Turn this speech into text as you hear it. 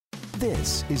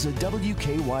This is a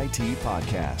WKYT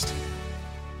podcast.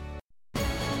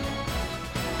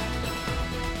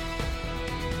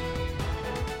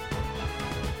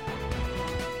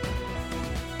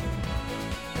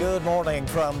 Good morning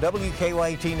from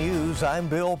WKYT News. I'm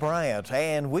Bill Bryant,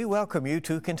 and we welcome you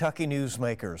to Kentucky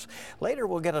Newsmakers. Later,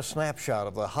 we'll get a snapshot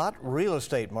of the hot real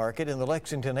estate market in the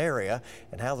Lexington area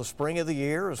and how the spring of the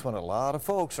year is when a lot of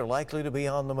folks are likely to be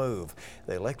on the move.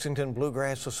 The Lexington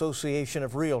Bluegrass Association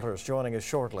of Realtors joining us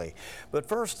shortly. But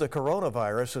first, the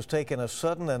coronavirus has taken a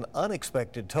sudden and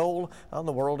unexpected toll on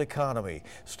the world economy.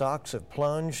 Stocks have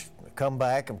plunged, come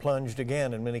back and plunged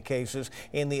again in many cases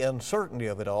in the uncertainty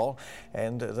of it all,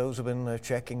 and those who have been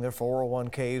checking their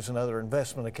 401ks and other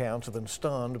investment accounts have been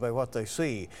stunned by what they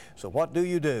see. So what do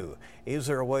you do? Is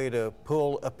there a way to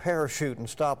pull a parachute and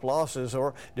stop losses,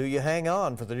 or do you hang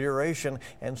on for the duration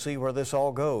and see where this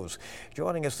all goes?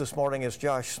 Joining us this morning is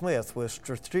Josh Smith with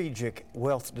Strategic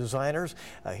Wealth Designers.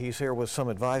 He's here with some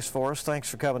advice for us. Thanks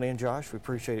for coming in, Josh. We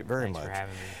appreciate it very much. Thanks for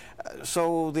having me.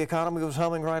 So the economy was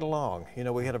humming right along. You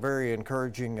know, we had a very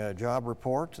encouraging job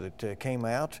report that came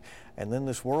out, and then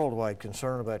this worldwide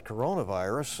concern about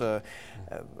coronavirus.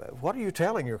 What are you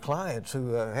telling your clients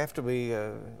who have to be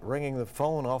ringing the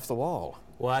phone off the wall?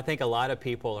 Well, I think a lot of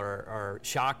people are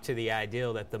shocked to the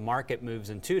idea that the market moves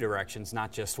in two directions,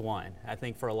 not just one. I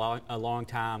think for a long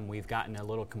time we've gotten a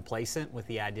little complacent with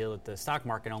the idea that the stock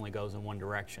market only goes in one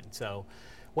direction. So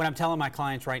what I'm telling my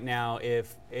clients right now,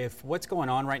 if what's going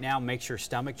on right now makes your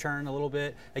stomach churn a little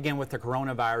bit, again, with the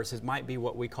coronavirus, it might be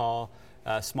what we call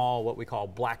what we call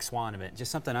black swan event, just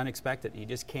something unexpected you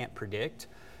just can't predict.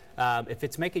 If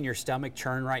it's making your stomach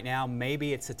churn right now,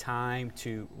 maybe it's a time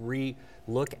to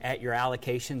re-look at your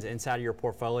allocations inside of your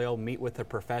portfolio, meet with a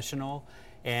professional,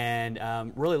 and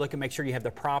really look and make sure you have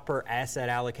the proper asset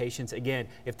allocations. Again,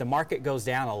 if the market goes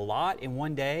down a lot in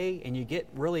one day and you get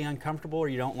really uncomfortable or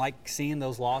you don't like seeing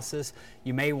those losses,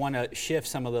 you may want to shift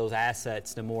some of those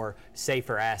assets to more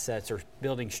safer assets or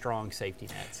building strong safety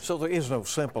nets. So there is no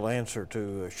simple answer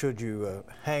to should you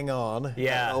hang on,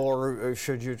 or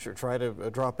should you try to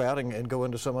drop out and go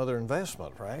into some other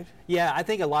investment, right? Yeah, I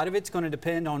think a lot of it's going to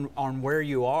depend on where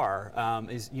you are,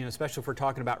 especially if we're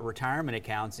talking about retirement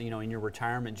accounts, in your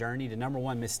retirement journey. The number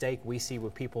one mistake we see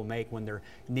what people make when they're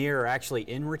near or actually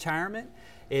in retirement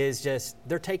is just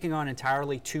they're taking on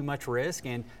entirely too much risk.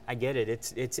 And I get it.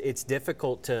 It's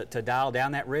difficult to dial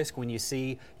down that risk when you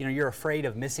see, you're afraid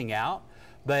of missing out.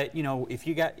 But if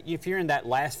you're in that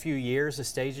last few years, the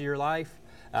stage of your life,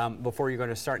 before you're going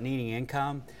to start needing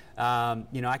income,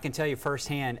 I can tell you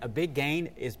firsthand, a big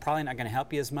gain is probably not going to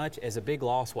help you as much as a big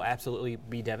loss will absolutely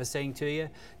be devastating to you.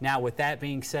 Now, with that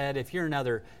being said, if you're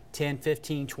another 10,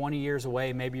 15, 20 years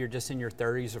away, maybe you're just in your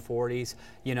 30s or 40s,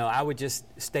 I would just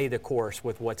stay the course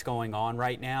with what's going on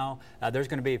right now. There's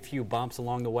going to be a few bumps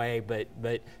along the way, but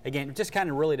again, it just kind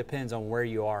of really depends on where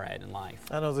you are at in life.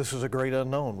 I know this is a great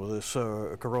unknown with this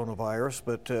coronavirus,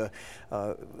 but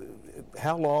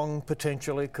how long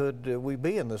potentially could we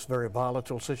be in this very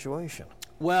volatile situation?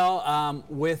 Well,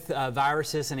 with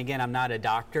viruses, and again, I'm not a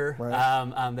doctor,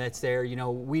 right. That's there,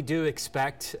 we do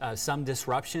expect some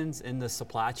disruptions in the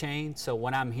supply chain. So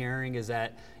what I'm hearing is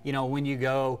that, when you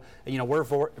go,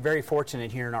 we're very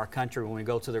fortunate here in our country. When we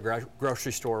go to the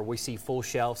grocery store, we see full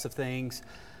shelves of things.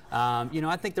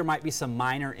 I think there might be some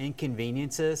minor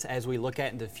inconveniences as we look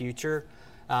at in the future.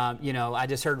 I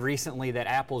just heard recently that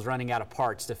Apple's running out of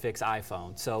parts to fix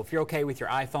iPhone. So if you're okay with your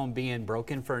iPhone being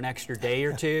broken for an extra day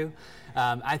or two,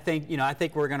 I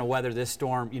think we're going to weather this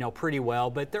storm, pretty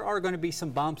well. But there are going to be some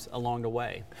bumps along the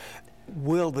way.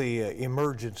 Will the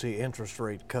emergency interest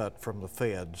rate cut from the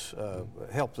feds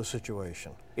help the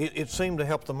situation? It seemed to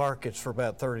help the markets for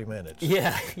about 30 minutes.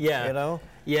 Yeah.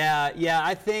 Yeah,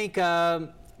 I think.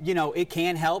 It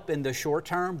can help in the short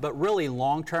term, but really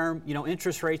long term,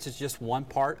 interest rates is just one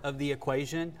part of the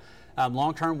equation.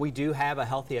 Long term, we do have a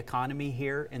healthy economy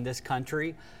here in this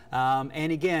country.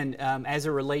 And again, as it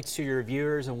relates to your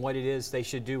viewers and what it is they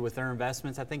should do with their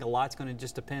investments, I think a lot's going to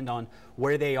just depend on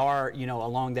where they are,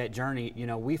 along that journey.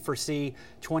 We foresee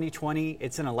 2020,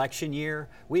 it's an election year.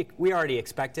 We already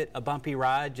expected a bumpy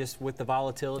ride just with the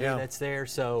volatility that's there.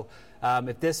 So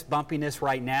if this bumpiness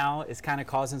right now is kind of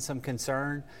causing some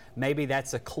concern, maybe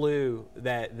that's a clue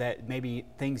that maybe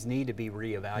things need to be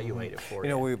reevaluated for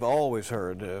you. We've always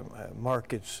heard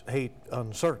markets hate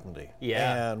uncertainty.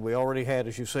 Yeah. And we already had,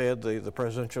 as you said, the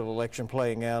presidential election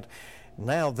playing out.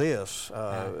 Now this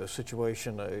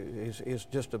situation is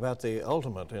just about the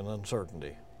ultimate in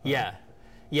uncertainty. Yeah.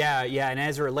 And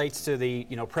as it relates to the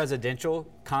presidential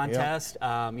contest,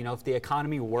 if the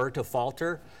economy were to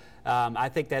falter, I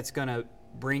think that's going to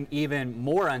bring even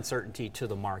more uncertainty to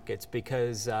the markets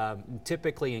because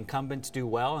typically incumbents do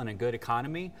well in a good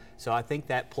economy. So I think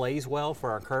that plays well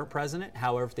for our current president.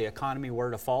 However, if the economy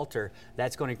were to falter,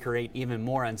 that's going to create even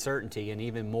more uncertainty and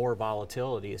even more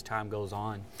volatility as time goes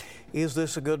on. Is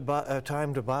this a good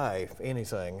time to buy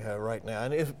anything right now,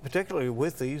 and particularly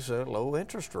with these low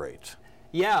interest rates?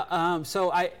 Yeah,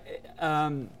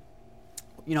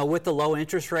 with the low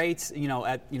interest rates,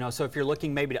 so if you're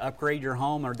looking maybe to upgrade your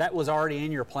home or that was already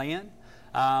in your plan,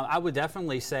 I would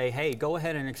definitely say, hey, go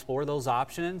ahead and explore those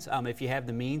options if you have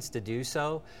the means to do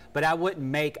so. But I wouldn't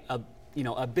make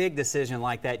a big decision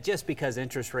like that just because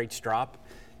interest rates drop,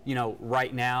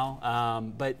 right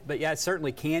now. But yeah, it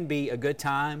certainly can be a good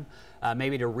time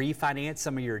maybe to refinance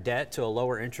some of your debt to a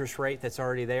lower interest rate that's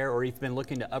already there, or if you've been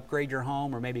looking to upgrade your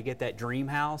home or maybe get that dream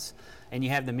house and you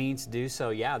have the means to do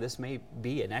so. Yeah, this may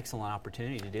be an excellent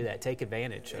opportunity to do that. Take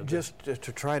advantage of just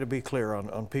to try to be clear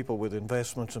on people with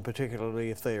investments, and particularly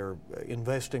if they are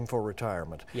investing for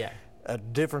retirement. Yeah. A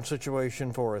different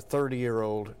situation for a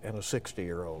 30-year-old and a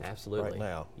 60-year-old. Absolutely. Right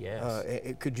now.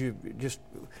 Yes. Could you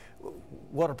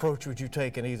what approach would you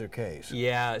take in either case?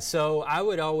 Yeah, so I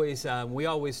would always, we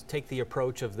always take the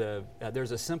approach of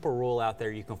there's a simple rule out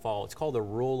there you can follow. It's called the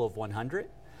rule of 100.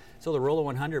 So the rule of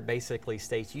 100 basically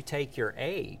states you take your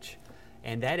age,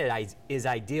 and that is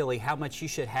ideally how much you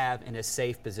should have in a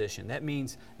safe position. That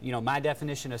means, my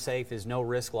definition of safe is no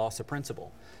risk, loss of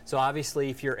principal. So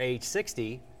obviously if you're age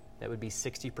 60, that would be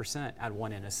 60% I'd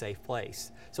want in a safe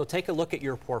place. So take a look at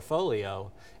your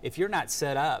portfolio. If you're not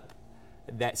set up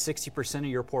that 60% of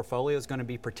your portfolio is going to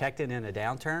be protected in a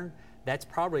downturn, that's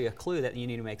probably a clue that you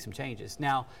need to make some changes.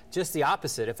 Now, just the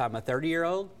opposite, if I'm a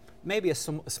 30-year-old, maybe a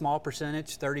small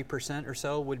percentage, 30% or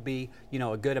so would be,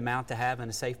 a good amount to have in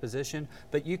a safe position,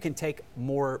 but you can take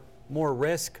more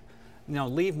risk,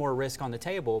 leave more risk on the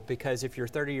table, because if you're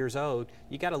 30 years old,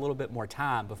 you got a little bit more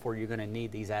time before you're going to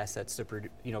need these assets to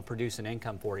produce an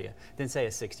income for you than say a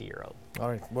 60-year-old. All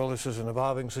right. Well, this is an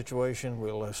evolving situation.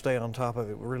 We'll stay on top of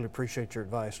it. We really appreciate your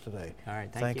advice today. All right.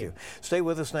 Thank you. Stay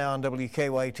with us now on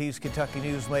WKYT's Kentucky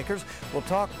Newsmakers. We'll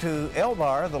talk to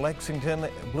Elbar, the Lexington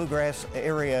Bluegrass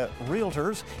area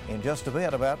realtors, in just a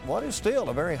bit about what is still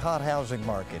a very hot housing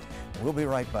market. We'll be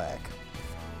right back.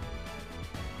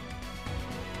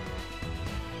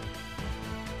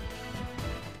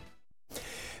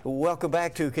 Welcome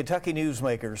back to Kentucky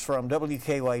Newsmakers from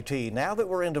WKYT. Now that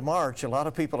we're into March, a lot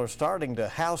of people are starting to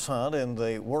house hunt, and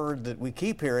the word that we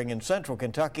keep hearing in central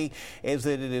Kentucky is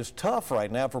that it is tough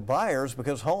right now for buyers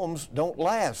because homes don't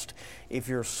last. If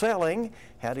you're selling,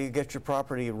 how do you get your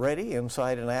property ready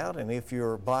inside and out? And if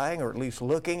you're buying, or at least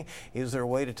looking, is there a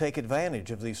way to take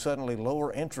advantage of these suddenly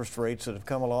lower interest rates that have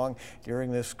come along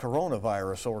during this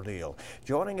coronavirus ordeal?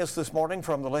 Joining us this morning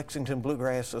from the Lexington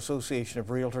Bluegrass Association of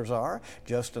Realtors are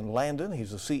Justin Landon,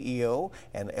 he's the CEO,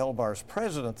 and Elbar's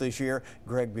president this year,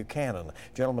 Greg Buchanan.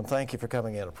 Gentlemen, thank you for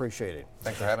coming in. Appreciate it.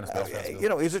 Thanks for having us,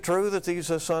 Bill. Is it true that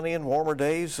these sunny and warmer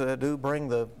days do bring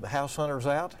the house hunters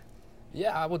out?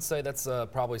 Yeah, I would say that's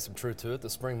probably some truth to it. The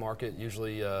spring market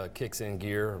usually kicks in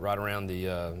gear right around the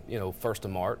 1st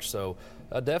of March. So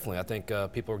definitely, I think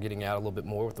people are getting out a little bit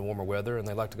more with the warmer weather, and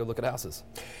they like to go look at houses.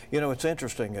 It's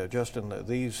interesting, Justin.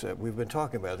 These we've been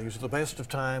talking about. These are the best of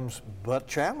times, but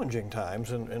challenging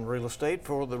times in real estate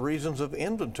for the reasons of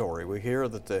inventory. We hear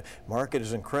that the market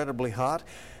is incredibly hot,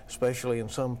 especially in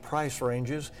some price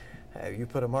ranges. You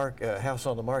put a house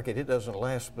on the market, it doesn't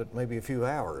last but maybe a few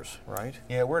hours, right?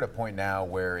 Yeah, we're at a point now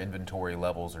where inventory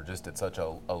levels are just at such a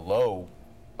low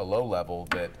level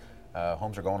that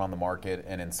homes are going on the market,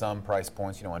 and in some price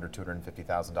points, under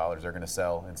 $250,000, they're going to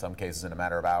sell in some cases in a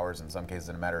matter of hours, in some cases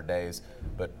in a matter of days,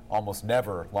 but almost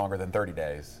never longer than 30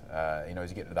 days. As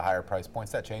you get to the higher price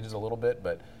points, that changes a little bit,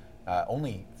 but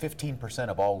only 15%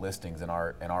 of all listings in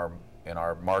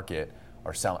our market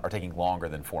are taking longer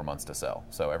than 4 months to sell.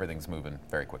 So everything's moving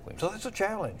very quickly. So that's a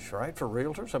challenge, right, for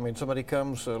realtors? I mean, somebody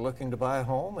comes looking to buy a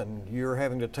home, and you're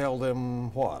having to tell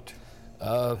them what?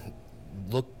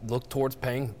 Look towards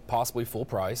paying possibly full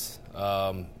price.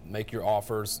 Make your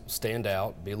offers stand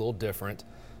out, be a little different.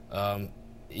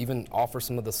 Even offer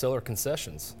some of the seller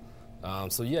concessions.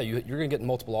 You're going to get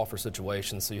multiple offer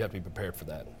situations, so you have to be prepared for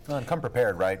that. And come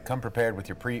prepared, right? Come prepared with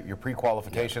your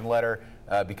pre-qualification letter,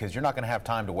 because you're not going to have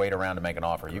time to wait around to make an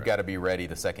offer. Correct. You've got to be ready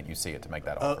the second you see it to make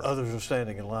that offer. Others are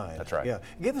standing in line. That's right. Yeah.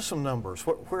 Give us some numbers.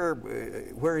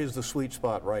 Where is the sweet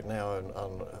spot right now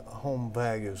on home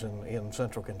values in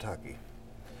central Kentucky?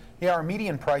 Yeah, our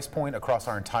median price point across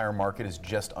our entire market is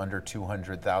just under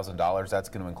 $200,000. That's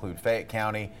going to include Fayette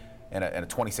County, and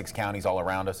 26 counties all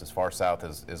around us, as far south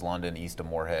as London, east of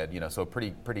Moorhead. So a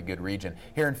pretty good region.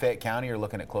 Here in Fayette County, you're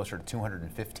looking at closer to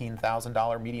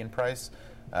 $215,000 median price.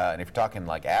 And if you're talking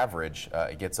like average,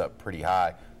 it gets up pretty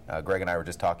high. Greg and I were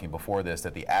just talking before this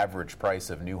that the average price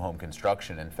of new home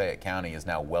construction in Fayette County is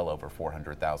now well over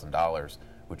 $400,000,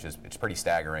 which is pretty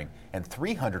staggering, and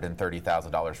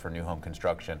 $330,000 for new home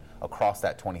construction across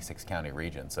that 26 county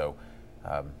region. So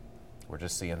we're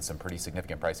just seeing some pretty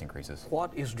significant price increases.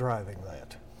 What is driving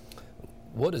that?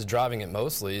 What is driving it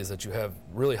mostly is that you have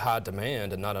really high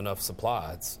demand and not enough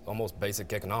supply. It's almost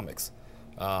basic economics.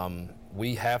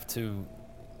 We have to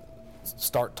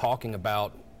start talking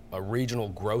about a regional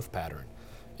growth pattern.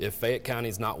 If Fayette County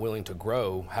is not willing to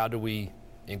grow, how do we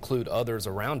include others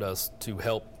around us to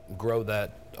help grow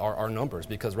our numbers?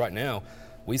 Because right now,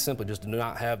 we simply just do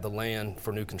not have the land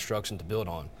for new construction to build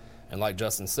on. And like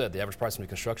Justin said, the average price of new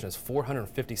construction is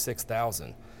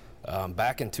 $456,000.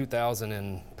 Back in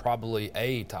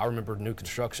 2008, I remember new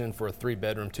construction for a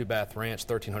 3-bedroom, 2-bath ranch,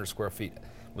 1,300 square feet,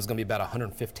 was going to be about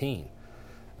 $115,000.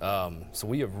 So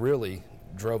we have really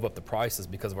drove up the prices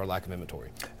because of our lack of inventory.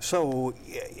 So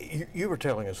you were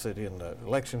telling us that in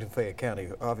Lexington, Fayette County,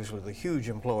 obviously the huge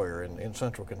employer in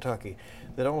central Kentucky,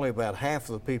 that only about half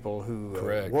of the people who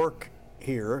work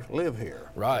here live here.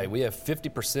 Right. We have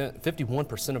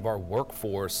 51% of our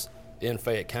workforce in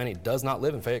Fayette County does not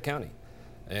live in Fayette County.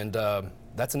 And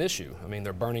that's an issue. I mean,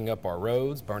 they're burning up our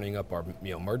roads, burning up our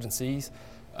emergencies.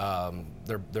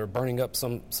 They're burning up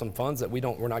some funds that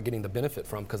we're not getting the benefit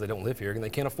from because they don't live here and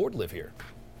they can't afford to live here.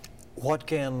 What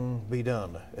can be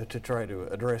done to try to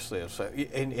address this?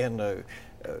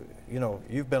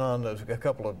 You've been on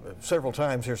several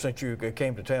times here since you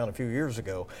came to town a few years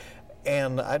ago,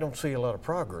 and I don't see a lot of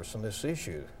progress in this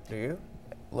issue. Do you?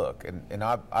 Look, and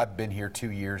I've been here 2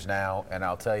 years now, and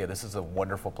I'll tell you, this is a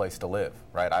wonderful place to live,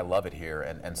 right? I love it here,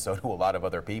 and so do a lot of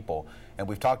other people. And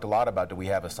we've talked a lot about, do we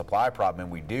have a supply problem?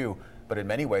 And we do, but in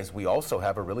many ways, we also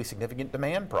have a really significant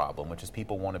demand problem, which is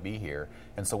people want to be here.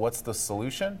 And so what's the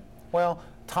solution? Well,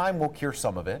 time will cure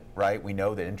some of it, right? We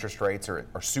know that interest rates are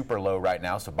super low right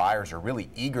now, so buyers are really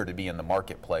eager to be in the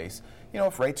marketplace.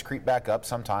 If rates creep back up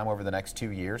sometime over the next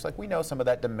 2 years, we know some of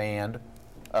that demand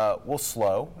will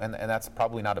slow, and that's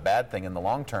probably not a bad thing in the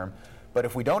long term. But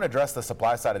if we don't address the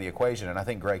supply side of the equation, and I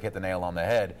think Greg hit the nail on the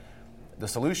head, the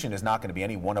solution is not going to be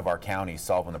any one of our counties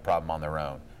solving the problem on their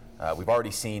own. We've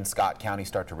already seen Scott County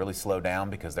start to really slow down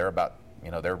because they're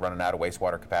running out of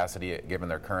wastewater capacity given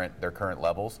their current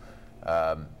levels.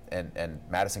 And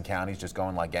Madison County's just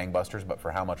going like gangbusters, but for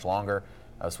how much longer?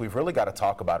 So we've really got to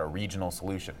talk about a regional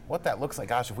solution. What that looks like,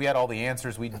 gosh, if we had all the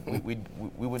answers, we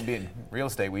wouldn't be in real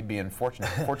estate. We'd be in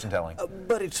fortune telling.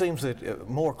 But it seems that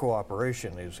more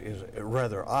cooperation is a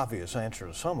rather obvious answer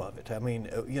to some of it. I mean,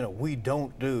 we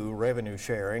don't do revenue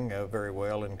sharing very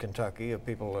well in Kentucky.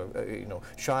 People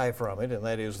shy from it, and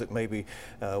that is that maybe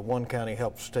one county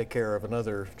helps take care of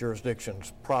another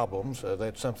jurisdiction's problems.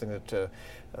 That's something that,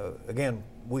 again,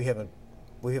 we haven't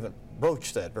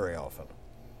broached that very often.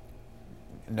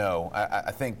 No,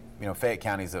 I think Fayette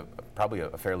County is probably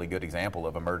a fairly good example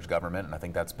of a merged government, and I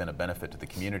think that's been a benefit to the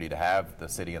community to have the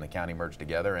city and the county merged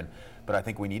together. But I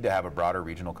think we need to have a broader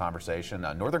regional conversation.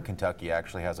 Northern Kentucky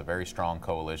actually has a very strong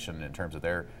coalition in terms of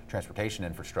their transportation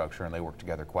infrastructure, and they work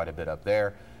together quite a bit up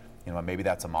there. Maybe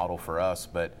that's a model for us,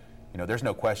 but there's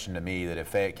no question to me that if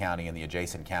Fayette County and the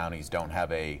adjacent counties don't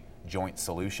have a joint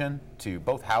solution to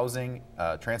both housing,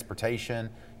 transportation,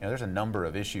 there's a number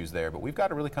of issues there, but we've got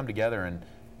to really come together. And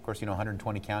of course,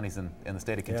 120 counties in the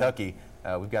state of Kentucky,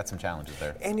 we've got some challenges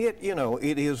there. And yet,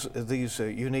 it is these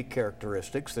unique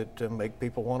characteristics that make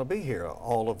people want to be here.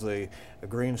 All of the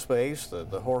green space,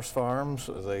 the horse farms,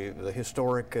 the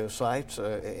historic sites,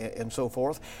 and so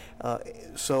forth.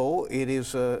 So it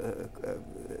is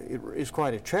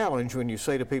quite a challenge when you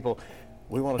say to people,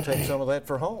 we want to take some of that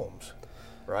for homes,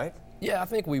 right? Yeah, I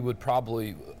think we would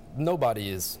probably,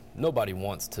 nobody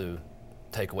wants to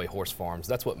take away horse farms.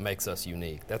 That's what makes us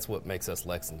unique. That's what makes us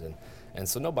Lexington. And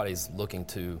so nobody's looking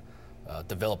to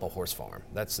develop a horse farm.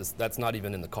 That's not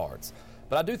even in the cards.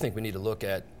 But I do think we need to look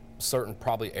at certain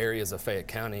probably areas of Fayette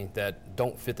County that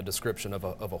don't fit the description of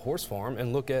a horse farm,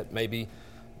 and look at maybe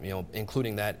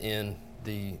including that in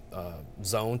the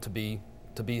zone to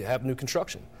have new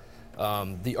construction.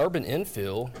 The urban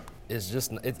infill is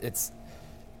just it's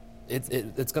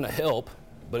going to help,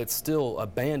 but it's still a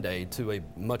Band-Aid to a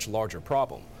much larger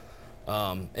problem.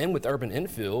 And with urban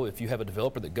infill, if you have a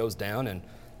developer that goes down and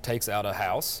takes out a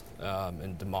house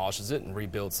and demolishes it and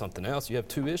rebuilds something else, you have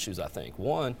two issues, I think.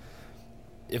 One,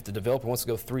 if the developer wants to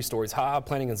go 3 stories high,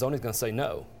 planning and zoning is going to say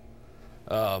no.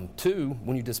 Two,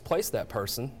 when you displace that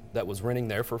person that was renting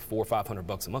there for $400 or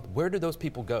 $500 a month, where do those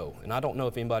people go? And I don't know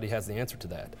if anybody has the answer to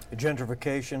that.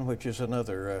 Gentrification, which is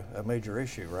another a major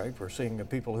issue, right? We're seeing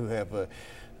people who have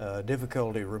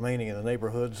difficulty remaining in the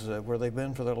neighborhoods where they've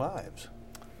been for their lives.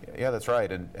 Yeah, that's right.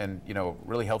 And you know,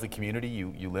 really healthy community.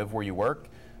 You live where you work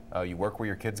where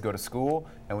your kids go to school.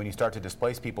 And when you start to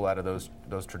displace people out of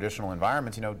those traditional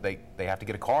environments, you know, they have to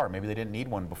get a car. Maybe they didn't need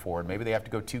one before. Maybe they have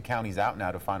to go 2 counties out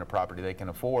now to find a property they can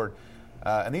afford.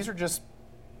 And these are just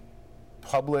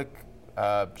public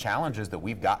challenges that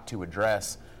we've got to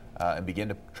address and begin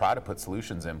to try to put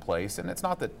solutions in place. And it's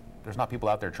not that there's not people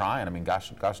out there trying. I mean,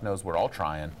 gosh knows we're all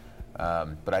trying.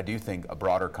 But I do think a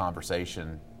broader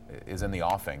conversation is in the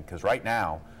offing, because right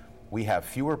now we have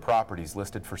fewer properties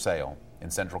listed for sale in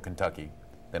Central Kentucky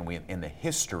than we in the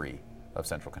history of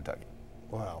Central Kentucky.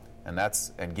 Wow.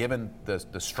 And given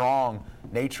the strong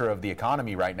nature of the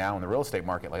economy right now in the real estate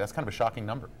market, like, that's kind of a shocking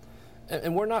number.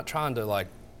 And we're not trying to like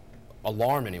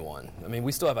alarm anyone. I mean,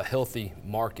 we still have a healthy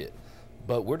market,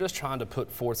 but we're just trying to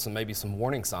put forth maybe some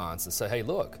warning signs to say, hey,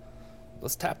 look,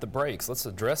 let's tap the brakes. Let's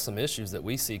address some issues that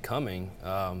we see coming,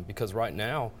 because right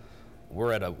now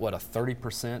we're at a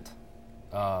 30%.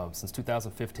 Since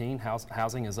 2015,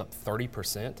 housing is up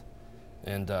 30%,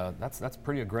 and that's a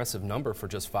pretty aggressive number for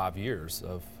just 5 years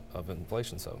of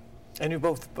inflation. So, and you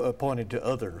both pointed to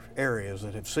other areas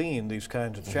that have seen these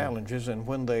kinds of challenges, and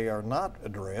when they are not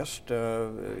addressed,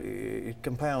 it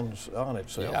compounds on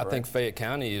itself. Yeah, I right? think Fayette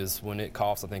County is when it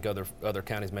coughs. I think other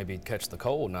counties maybe catch the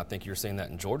cold, and I think you're seeing that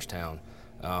in Georgetown.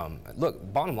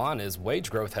 Look, bottom line is wage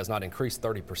growth has not increased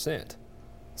 30%.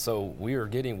 So we're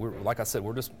like I said,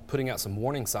 we're just putting out some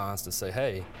warning signs to say,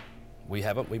 hey, we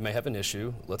may have an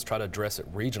issue. Let's try to address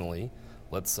it regionally.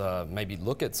 Let's maybe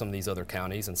look at some of these other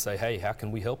counties and say, hey, how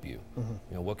can we help you? Mm-hmm.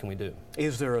 You know, what can we do?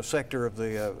 Is there a sector of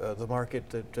the market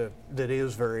that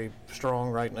is very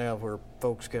strong right now, where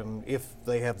folks can, if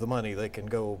they have the money, they can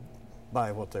go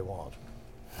buy what they want?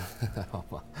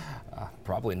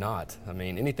 Probably not. I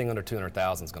mean, anything under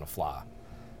 $200,000 is going to fly,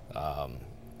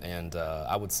 and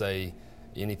I would say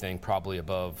anything probably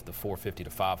above the $450,000 to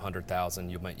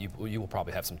 $500,000, you will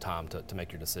probably have some time to make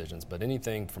your decisions. But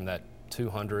anything from that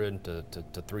 $200,000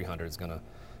 to $300,000 is going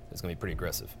to be pretty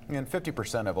aggressive. And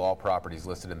 50% of all properties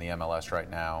listed in the MLS right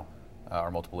now,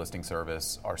 our multiple listing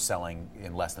service, are selling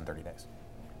in less than 30 days.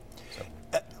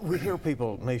 So. We hear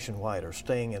people nationwide are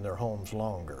staying in their homes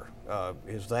longer.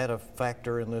 Is that a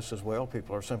factor in this as well?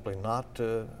 People are simply not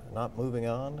moving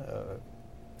on?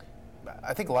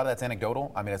 I think a lot of that's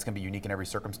anecdotal. I mean, it's going to be unique in every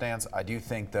circumstance. I do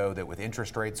think, though, that with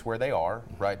interest rates where they are,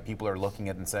 right, people are looking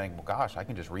at it and saying, well, gosh, I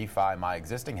can just refi my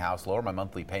existing house, lower my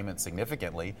monthly payments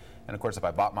significantly. And, of course, if I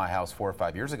bought my house 4 or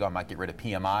 5 years ago, I might get rid of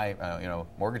PMI,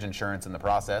 mortgage insurance in the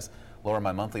process, lower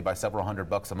my monthly by several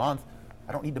 $100 a month.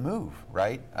 I don't need to move,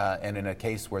 right? And in a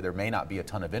case where there may not be a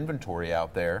ton of inventory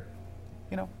out there,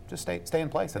 just stay in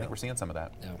place. I think we're seeing some of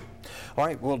that. Yeah. All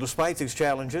right. Well, despite these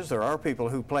challenges, there are people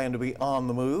who plan to be on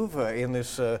the move in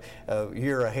this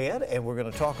year ahead, and we're going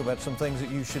to talk about some things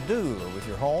that you should do with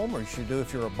your home, or you should do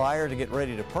if you're a buyer to get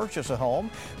ready to purchase a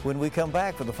home, when we come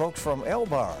back with the folks from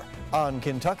Elbar on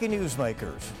Kentucky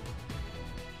Newsmakers.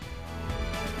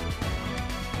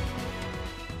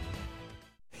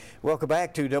 Welcome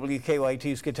back to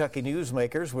WKYT's Kentucky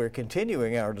Newsmakers. We're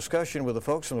continuing our discussion with the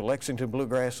folks from the Lexington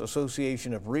Bluegrass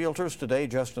Association of Realtors. Today,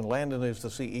 Justin Landon is the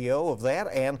CEO of that,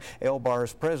 and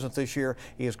Elbar's president this year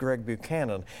is Greg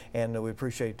Buchanan. And we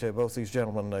appreciate both these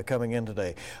gentlemen coming in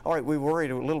today. All right, we're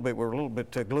a little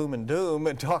bit gloom and doom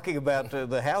and talking about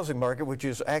the housing market, which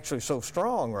is actually so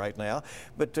strong right now.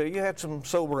 But you had some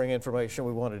sobering information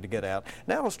we wanted to get out.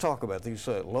 Now let's talk about these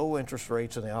low interest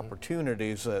rates and the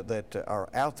opportunities that are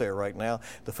out there right now.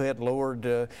 The Fed lowered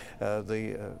the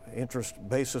interest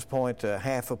basis point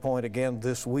half a point again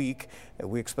this week.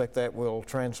 We expect that will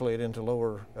translate into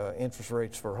lower interest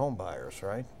rates for home buyers,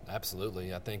 right?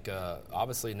 Absolutely. I think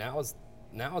obviously now is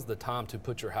the time to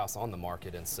put your house on the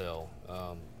market and sell,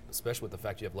 especially with the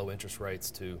fact you have low interest rates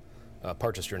to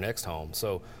purchase your next home.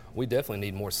 So we definitely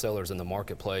need more sellers in the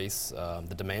marketplace.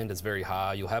 The demand is very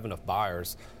high. You'll have enough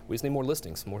buyers. We just need more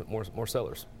listings, more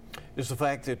sellers. Is the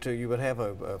fact that you would have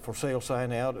a for sale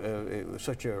sign out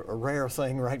such a rare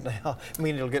thing right now? I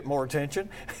mean, it'll get more attention?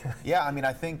 Yeah, I mean,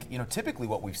 I think, typically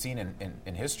what we've seen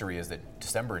in history is that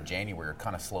December and January are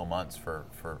kind of slow months for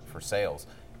sales.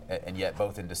 And yet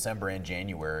both in December and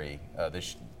January,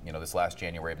 this last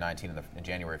January of 19 and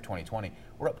January of 2020,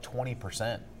 we're up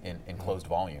 20% in closed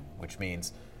volume, which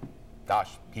means, gosh,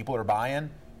 people are buying,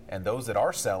 and those that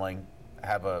are selling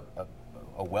have a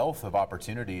a wealth of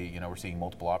opportunity. We're seeing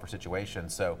multiple offer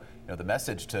situations. So, the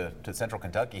message to Central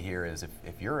Kentucky here is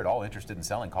if you're at all interested in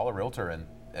selling, call a realtor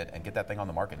and get that thing on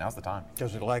the market. Now's the time.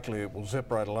 Because it will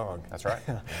zip right along. That's right.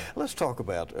 Let's talk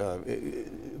about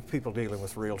people dealing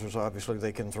with realtors. Obviously,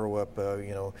 they can throw up,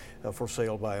 for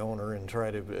sale by owner and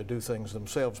try to do things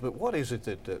themselves. But what is it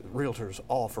that realtors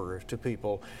offer to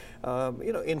people,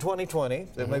 in 2020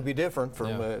 that may be different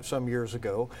from some years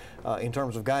ago in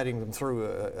terms of guiding them through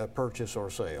a purchase or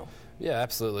sale? Yeah,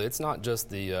 absolutely. It's not just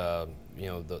the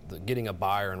getting a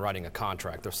buyer and writing a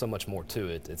contract. There's so much more to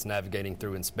it. It's navigating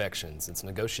through inspections. It's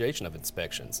negotiation of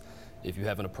inspections. If you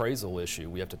have an appraisal issue,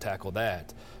 we have to tackle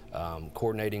that.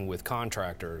 Coordinating with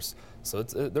contractors. So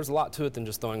there's a lot to it than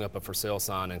just throwing up a for sale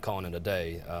sign and calling it a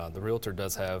day. The realtor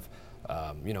does have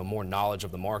more knowledge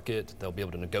of the market. They'll be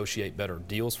able to negotiate better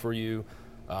deals for you.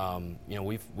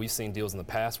 We've seen deals in the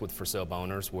past with for sale by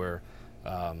owners where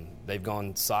they've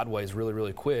gone sideways really,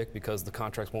 really quick because the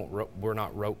contracts were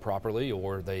not wrote properly,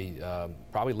 or they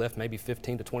probably left maybe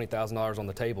 $15,000 to $20,000 on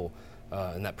the table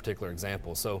in that particular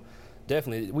example. So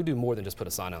definitely, we do more than just put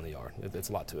a sign on the yard. It's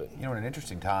a lot to it. In an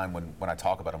interesting time when I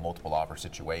talk about a multiple offer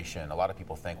situation, a lot of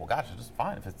people think, well, gosh, it's just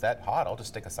fine. If it's that hot, I'll just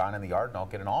stick a sign in the yard and I'll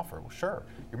get an offer. Well, sure.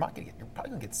 You're probably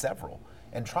going to get several.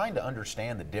 And trying to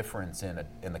understand the difference in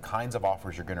the kinds of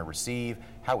offers you're going to receive,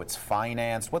 how it's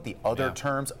financed, what the other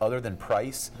terms other than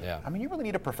price. Yeah. I mean, you really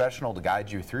need a professional to guide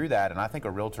you through that. And I think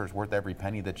a realtor is worth every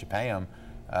penny that you pay them,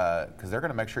 because they're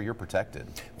going to make sure you're protected.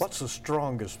 What's the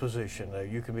strongest position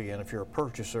you can be in if you're a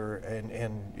purchaser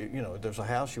and there's a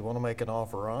house you want to make an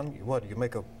offer on? You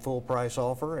make a full price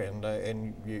offer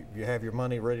and you have your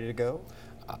money ready to go?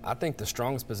 I think the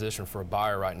strongest position for a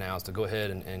buyer right now is to go ahead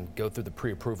and go through the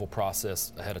pre-approval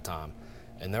process ahead of time.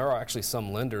 And there are actually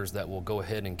some lenders that will go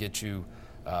ahead and get you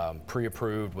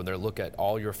pre-approved, when they look at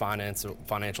all your financial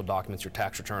documents, your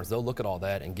tax returns. They'll look at all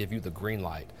that and give you the green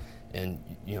light. And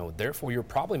therefore, you're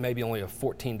probably maybe only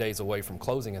 14 days away from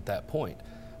closing at that point.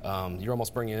 You're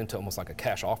almost bringing it into almost like a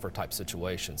cash offer type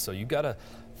situation. So you got to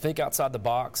think outside the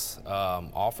box,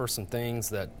 offer some things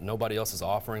that nobody else is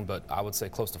offering, but I would say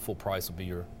close to full price would be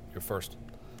your first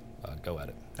go at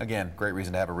it. Again, great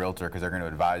reason to have a realtor, because they're going to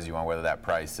advise you on whether that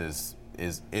price is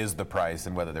the price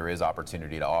and whether there is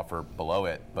opportunity to offer below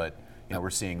it. But we're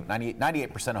seeing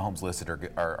 98% of homes listed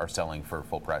are selling for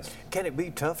full price. Can it be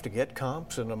tough to get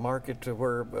comps in a market to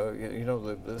where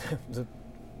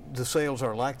the sales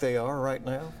are like they are right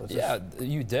now? Yeah,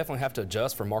 you definitely have to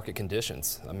adjust for market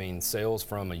conditions. I mean, sales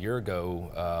from a year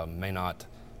ago may not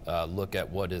look at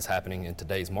what is happening in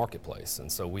today's marketplace,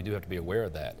 and so we do have to be aware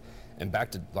of that. And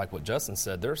back to like what Justin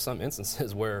said, there are some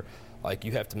instances where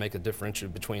you have to make a differential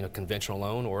between a conventional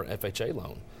loan or an FHA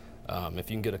loan.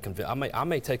 If you can get I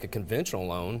may take a conventional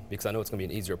loan because I know it's going to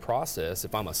be an easier process.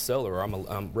 If I'm a seller or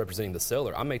I'm representing the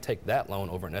seller, I may take that loan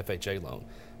over an FHA loan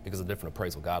because of different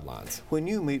appraisal guidelines. When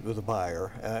you meet with a buyer,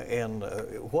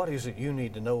 what is it you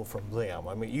need to know from them?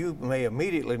 I mean, you may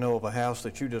immediately know of a house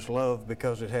that you just love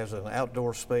because it has an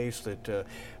outdoor space that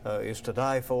is to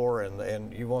die for,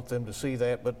 and you want them to see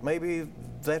that, but maybe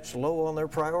that's low on their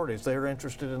priorities. They're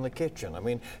interested in the kitchen. I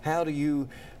mean, how do you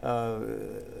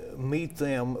meet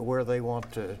them where they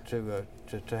want to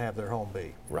have their home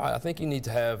be? Right. I think you need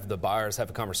to have the buyers have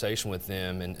a conversation with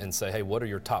them and say, hey, what are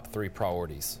your top 3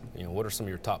 priorities? What are some of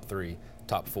your top 3,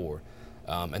 top 4?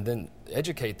 And then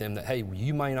educate them that, hey,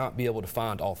 you may not be able to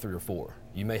find all 3 or 4.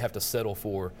 You may have to settle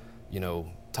for,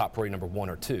 top priority number 1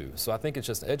 or 2. So I think it's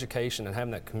just education and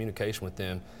having that communication with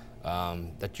them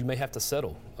that you may have to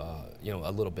settle,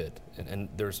 a little bit. And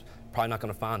there's probably not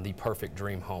going to find the perfect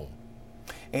dream home.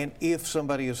 And if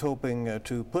somebody is hoping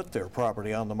to put their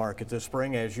property on the market this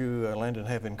spring, as you, Landon,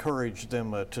 have encouraged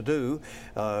them to do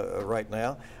right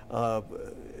now,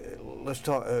 let's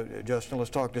talk, Justin, let's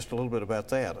talk just a little bit about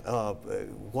that.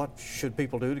 What should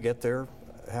people do to get their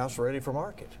house ready for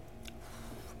market?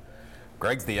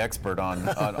 Greg's the expert on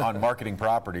marketing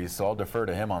properties, so I'll defer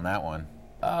to him on that one.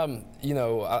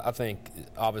 I think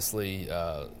obviously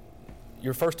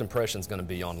your first impression is going to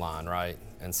be online, right?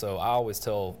 And so I always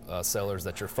tell sellers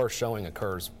that your first showing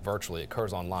occurs virtually, it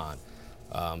occurs online.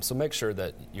 So make sure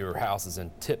that your house is in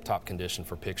tip-top condition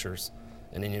for pictures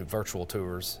and any virtual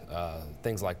tours,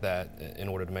 things like that, in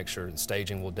order to make sure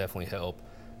staging will definitely help.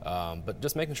 But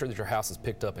just making sure that your house is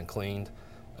picked up and cleaned,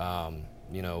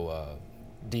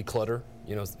 declutter,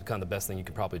 is kind of the best thing you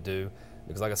could probably do.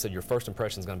 Because like I said, your first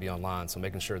impression is going to be online, so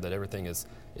making sure that everything is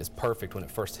perfect when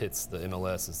it first hits the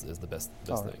MLS is the best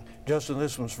thing. Justin,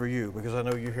 this one's for you, because I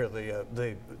know you hear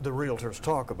the realtors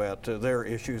talk about their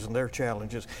issues and their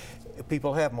challenges.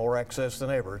 People have more access than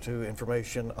ever to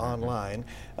information online.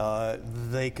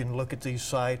 They can look at these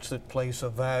sites that place a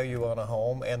value on a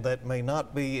home, and that may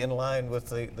not be in line with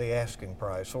the asking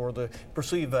price or the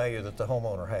perceived value that the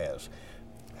homeowner has.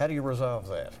 How do you resolve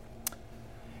that?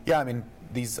 Yeah, I mean,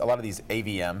 a lot of these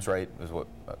AVMs, right, is what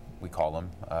we call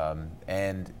them,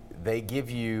 and they give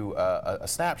you a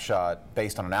snapshot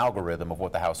based on an algorithm of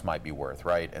what the house might be worth,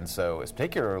 right? And so, it's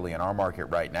particularly in our market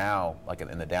right now, like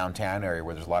in the downtown area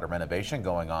where there's a lot of renovation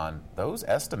going on, those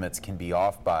estimates can be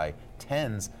off by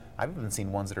tens. I've even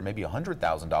seen ones that are maybe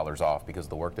 $100,000 off because of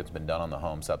the work that's been done on the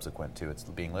home subsequent to its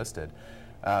being listed.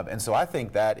 And so I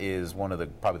think that is one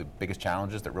of probably the biggest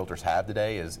challenges that realtors have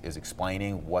today is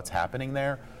explaining what's happening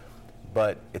there.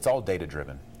 But it's all data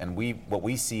driven. And what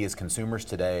we see is consumers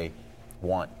today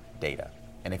want data.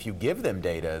 And if you give them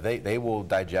data, they will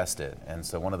digest it. And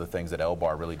so one of the things that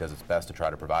LBAR really does its best to try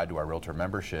to provide to our realtor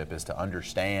membership is to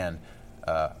understand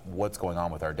what's going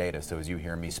on with our data. So as you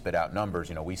hear me spit out numbers,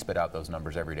 we spit out those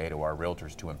numbers every day to our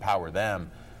realtors to empower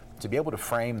them to be able to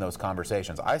frame those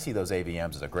conversations. I see those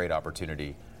AVMs as a great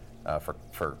opportunity for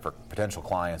potential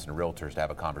clients and realtors to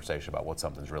have a conversation about what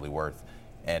something's really worth.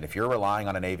 And if you're relying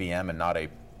on an AVM and not a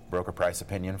broker price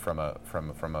opinion from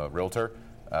a realtor,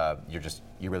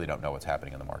 you really don't know what's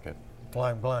happening in the market.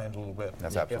 Blind a little bit.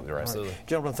 That's absolutely right. Absolutely.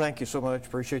 Gentlemen, thank you so much.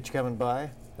 Appreciate you coming by.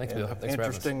 Thanks, Bill. Thanks for having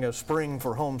us. Interesting spring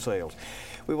for home sales.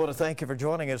 We want to thank you for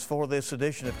joining us for this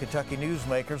edition of Kentucky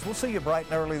Newsmakers. We'll see you bright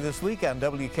and early this week on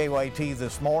WKYT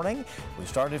This Morning. We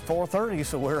start at 4:30,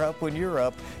 so we're up when you're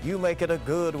up. You make it a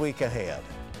good week ahead.